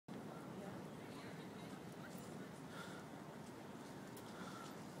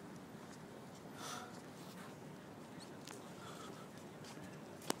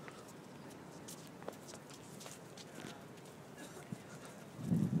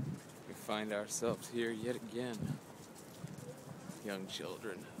find ourselves here yet again. Young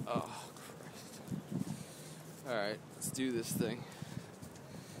children. Oh, Christ. Alright, let's do this thing.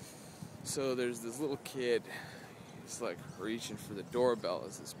 So there's this little kid. He's like reaching for the doorbell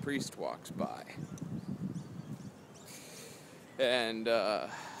as this priest walks by. And the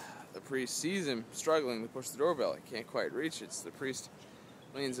priest sees him struggling to push the doorbell. He can't quite reach it. So the priest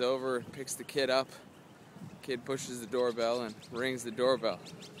leans over and picks the kid up. The kid pushes the doorbell and rings the doorbell.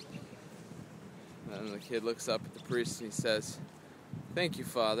 And the kid looks up at the priest and he says, "Thank you,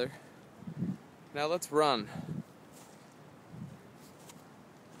 Father. Now let's run."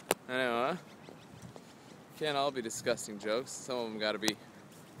 I know, huh? Can't all be disgusting jokes. Some of them gotta be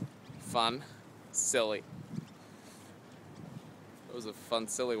fun, silly. That was a fun,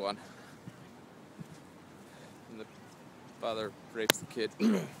 silly one. And the father rapes the kid.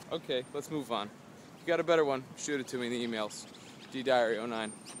 Okay, let's move on. If you got a better one, shoot it to me in the emails.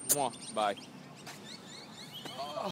 DDiary09. Mwah. Bye.